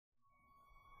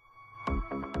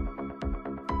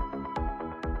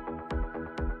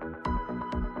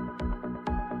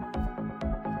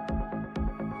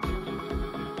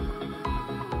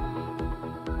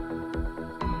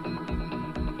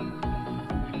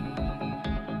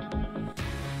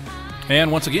And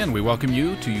once again, we welcome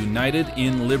you to United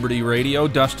in Liberty Radio.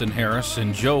 Dustin Harris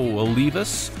and Joe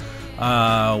Olivas.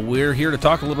 We're here to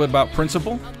talk a little bit about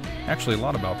principle. Actually, a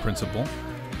lot about principle.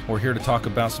 We're here to talk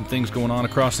about some things going on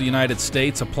across the United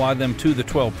States, apply them to the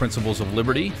 12 principles of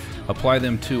liberty, apply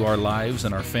them to our lives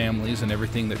and our families and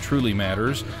everything that truly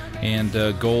matters. And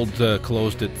gold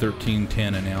closed at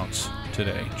 $13.10 an ounce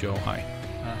today. Joe, hi.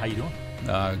 How you doing?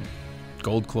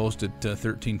 Gold closed at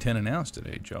 $13.10 an ounce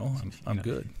today, Joe. I'm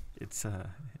good. It's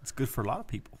good for a lot of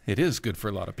people. It is good for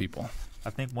a lot of people.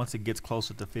 I think once it gets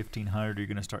closer to 1,500, you're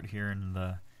going to start hearing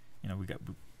the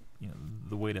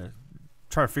way to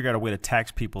try to figure out a way to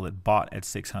tax people that bought at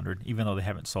 600, even though they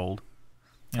haven't sold.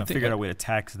 Figure out a way to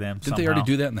tax them. Did they already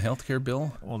do that in the healthcare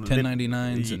bill? Well,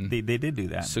 1099s and they did do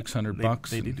that. $600.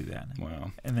 They did do that.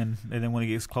 Wow. And then when it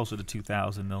gets closer to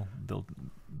 2,000, they'll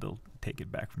take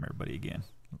it back from everybody again.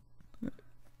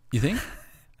 You think?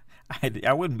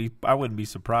 I wouldn't be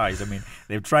surprised. I mean,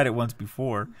 they've tried it once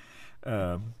before.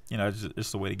 It's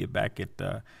just a way to get back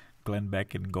at Glenn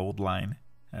Beck and Gold Line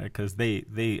because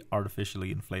they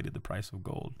artificially inflated the price of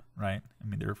gold, right? I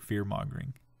mean, they're fear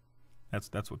mongering.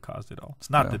 That's what caused it all. It's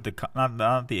not that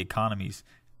not the economy's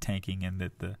tanking and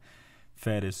that the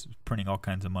Fed is printing all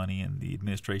kinds of money and the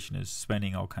administration is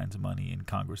spending all kinds of money and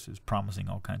Congress is promising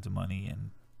all kinds of money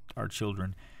and our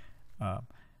children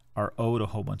are owed a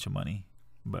whole bunch of money,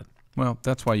 but. Well,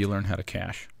 that's why you learn how to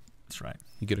cash. That's right.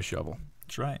 You get a shovel.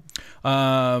 That's right.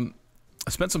 I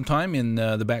spent some time in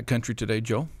the back country today,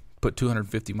 Joe. Put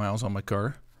 250 miles on my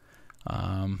car.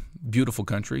 Beautiful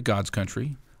country, God's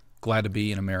country. Glad to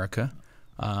be in America.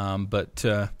 But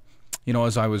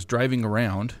as I was driving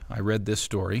around, I read this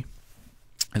story.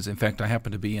 In fact, I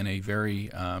happened to be in a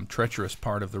very treacherous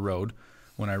part of the road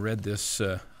when I read this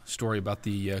story about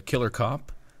the killer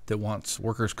cop that wants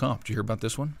workers' comp. Did you hear about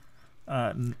this one?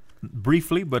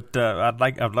 Briefly, but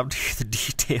I'd love to hear the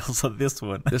details of this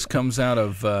one. This comes out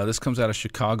of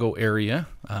Chicago area.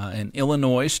 An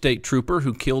Illinois state trooper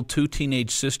who killed two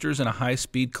teenage sisters in a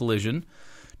high-speed collision,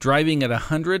 driving at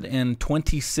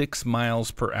 126 miles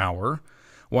per hour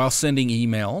while sending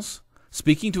emails,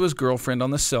 speaking to his girlfriend on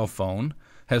the cell phone,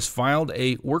 has filed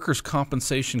a workers'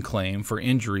 compensation claim for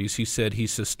injuries he said he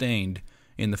sustained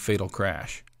in the fatal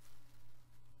crash.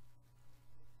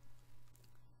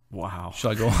 Wow.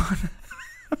 Shall I go on?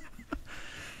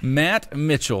 Matt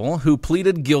Mitchell, who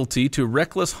pleaded guilty to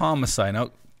reckless homicide.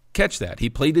 Now, catch that. He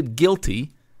pleaded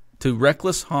guilty to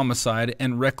reckless homicide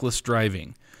and reckless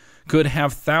driving. Could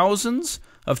have thousands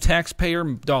of taxpayer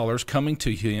dollars coming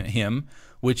to him,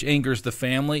 which angers the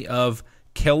family of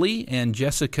Kelly and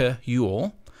Jessica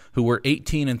Ewell, who were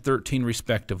 18 and 13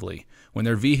 respectively, when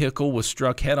their vehicle was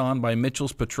struck head-on by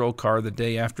Mitchell's patrol car the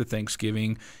day after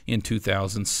Thanksgiving in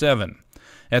 2007.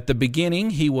 At the beginning,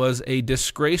 he was a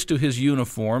disgrace to his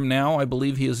uniform. Now I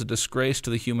believe he is a disgrace to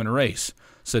the human race,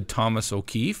 said Thomas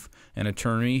O'Keefe, an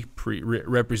attorney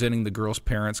representing the girls'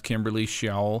 parents, Kimberly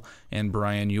Showell and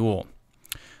Brian Ewell.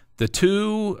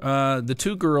 Two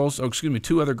other girls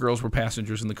were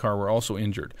passengers in the car, were also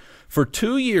injured. For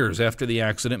 2 years after the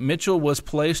accident, Mitchell was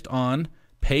placed on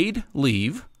paid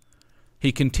leave.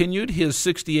 He continued his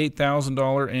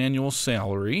 $68,000 annual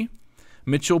salary.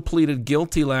 Mitchell pleaded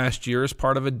guilty last year as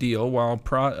part of a deal while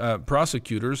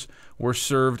prosecutors were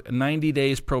served 90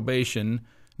 days probation,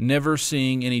 never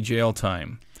seeing any jail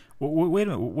time. Wait a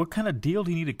minute. What kind of deal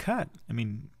do you need to cut? I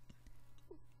mean,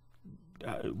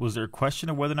 was there a question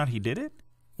of whether or not he did it?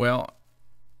 Well,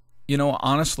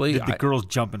 honestly... Did the girls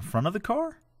jump in front of the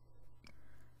car?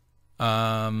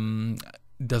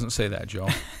 Doesn't say that, Joe.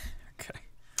 Okay.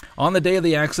 On the day of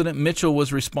the accident, Mitchell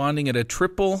was responding at a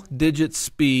triple-digit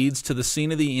speeds to the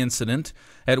scene of the incident,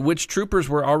 at which troopers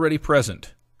were already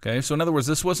present. Okay, so in other words,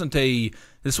 this wasn't a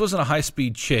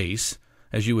high-speed chase,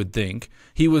 as you would think.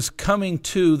 He was coming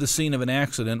to the scene of an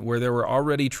accident where there were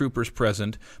already troopers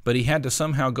present, but he had to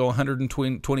somehow go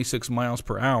 126 miles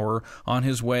per hour on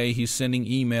his way. He's sending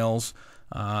emails,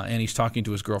 and he's talking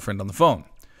to his girlfriend on the phone.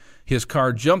 His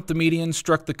car jumped the median,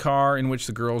 struck the car in which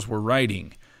the girls were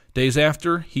riding. Days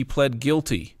after, he pled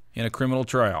guilty in a criminal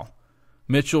trial.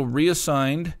 Mitchell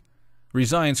resigned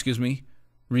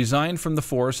from the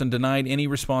force and denied any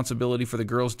responsibility for the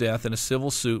girl's death in a civil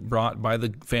suit brought by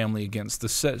the family against the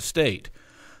state.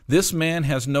 This man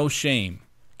has no shame,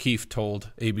 Keefe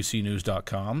told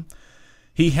ABCnews.com.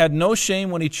 He had no shame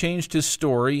when he changed his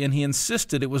story, and he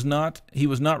insisted he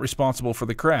was not responsible for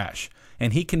the crash.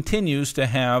 And he continues to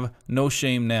have no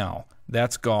shame now.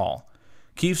 That's gall.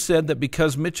 Keefe said that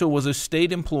because Mitchell was a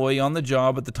state employee on the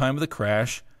job at the time of the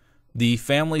crash, the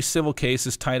family civil case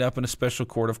is tied up in a special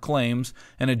court of claims,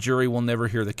 and a jury will never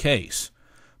hear the case.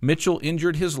 Mitchell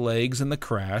injured his legs in the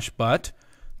crash, but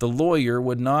the lawyer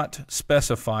would not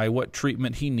specify what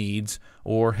treatment he needs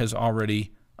or has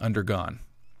already undergone.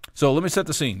 So let me set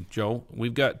the scene, Joe.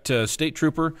 We've got State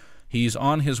Trooper. He's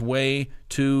on his way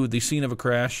to the scene of a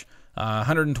crash,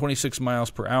 126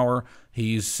 miles per hour.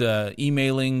 He's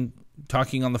emailing,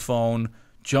 talking on the phone,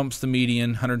 jumps the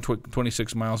median,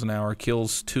 126 miles an hour,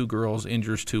 kills 2 girls,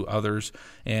 injures 2 others,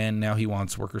 and now he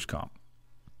wants workers' comp.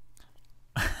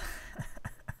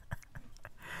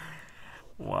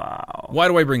 Wow. Why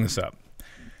do I bring this up?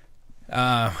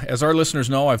 As our listeners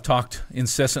know, I've talked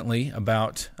incessantly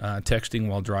about texting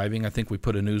while driving. I think we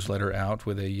put a newsletter out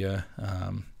with a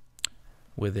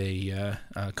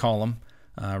column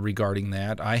regarding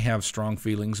that. I have strong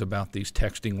feelings about these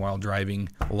texting while driving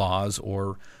laws,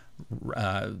 or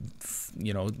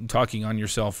talking on your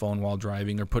cell phone while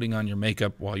driving, or putting on your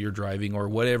makeup while you're driving, or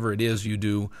whatever it is you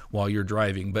do while you're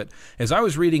driving. But as I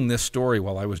was reading this story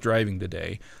while I was driving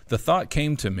today, the thought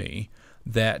came to me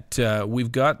that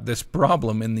we've got this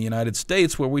problem in the United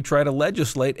States where we try to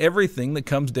legislate everything that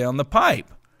comes down the pipe.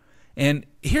 And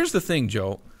here's the thing,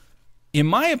 Joe. In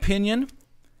my opinion,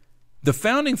 the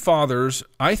Founding Fathers,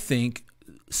 I think,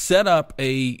 set up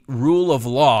a rule of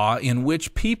law in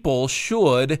which people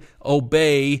should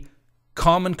obey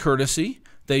common courtesy.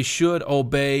 They should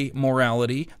obey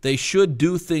morality. They should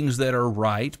do things that are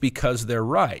right because they're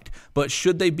right. But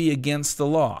should they be against the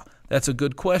law? That's a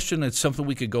good question. It's something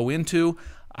we could go into.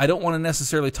 I don't want to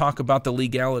necessarily talk about the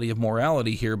legality of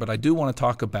morality here, but I do want to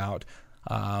talk about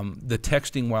the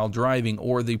texting while driving,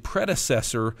 or the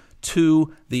predecessor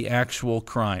to the actual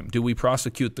crime. Do we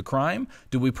prosecute the crime?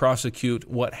 Do we prosecute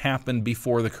what happened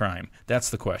before the crime? That's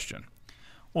the question.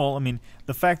 Well, I mean,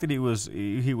 the fact that he was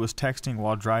texting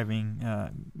while driving,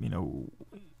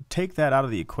 take that out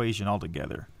of the equation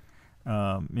altogether.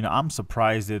 I'm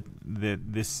surprised that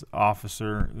this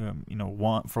officer,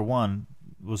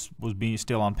 was being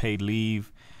still on paid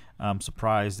leave. I'm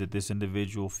surprised that this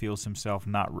individual feels himself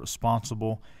not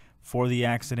responsible for the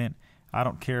accident. I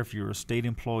don't care if you're a state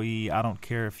employee. I don't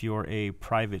care if you're a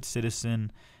private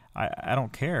citizen. I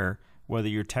don't care whether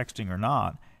you're texting or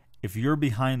not. If you're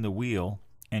behind the wheel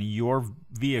and your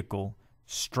vehicle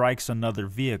strikes another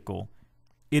vehicle,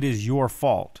 it is your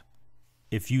fault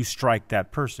if you strike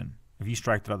that person, if you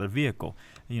strike that other vehicle.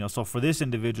 So for this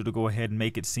individual to go ahead and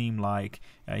make it seem like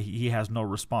he has no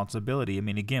responsibility. I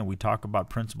mean, again, we talk about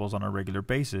principles on a regular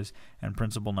basis, and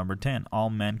principle number 10, all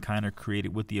mankind are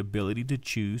created with the ability to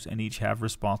choose and each have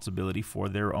responsibility for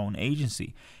their own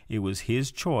agency. It was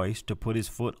his choice to put his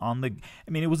foot on the...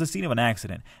 I mean, it was the scene of an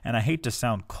accident, and I hate to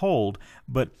sound cold,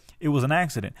 but it was an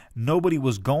accident. Nobody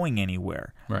was going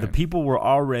anywhere. Right. The people were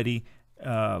already...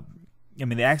 the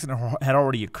accident had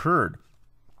already occurred.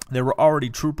 There were already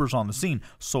troopers on the scene.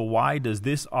 So why does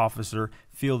this officer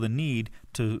feel the need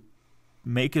to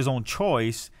make his own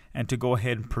choice and to go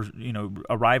ahead and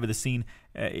arrive at the scene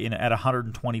at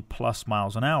 120 plus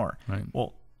miles an hour? Right.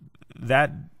 Well,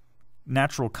 that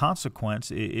natural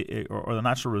consequence or the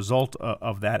natural result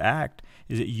of that act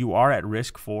is that you are at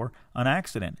risk for an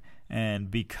accident.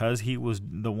 And because he was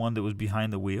the one that was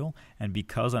behind the wheel, and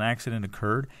because an accident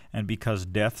occurred, and because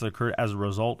deaths occurred as a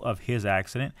result of his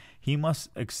accident, he must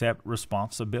accept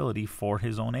responsibility for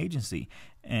his own agency.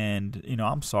 And,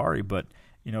 I'm sorry, but,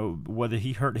 whether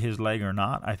he hurt his leg or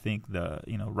not, I think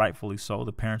rightfully so,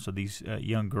 the parents of these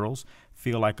young girls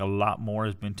feel like a lot more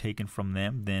has been taken from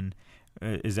them than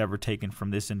is ever taken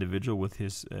from this individual with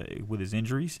his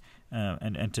injuries,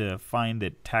 and to find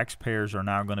that taxpayers are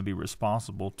now going to be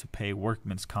responsible to pay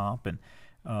workman's comp, and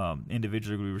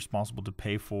individuals will be responsible to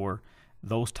pay for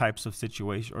those types of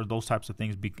situations or those types of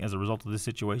things as a result of this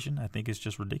situation, I think it's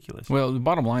just ridiculous. Well, the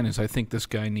bottom line is I think this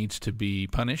guy needs to be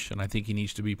punished, and I think he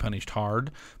needs to be punished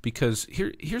hard, because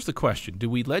here's the question. Do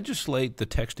we legislate the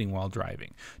texting while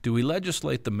driving? Do we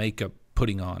legislate the makeup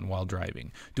putting on while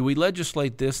driving? Do we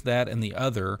legislate this, that, and the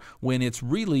other when it's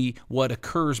really what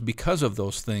occurs because of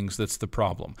those things that's the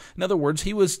problem? In other words,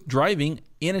 he was driving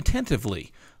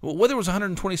inattentively. Whether it was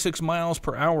 126 miles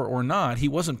per hour or not, he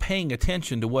wasn't paying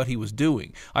attention to what he was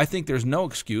doing. I think there's no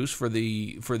excuse for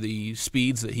the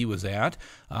speeds that he was at.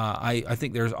 I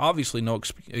think there's obviously no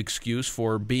excuse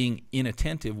for being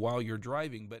inattentive while you're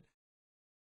driving, but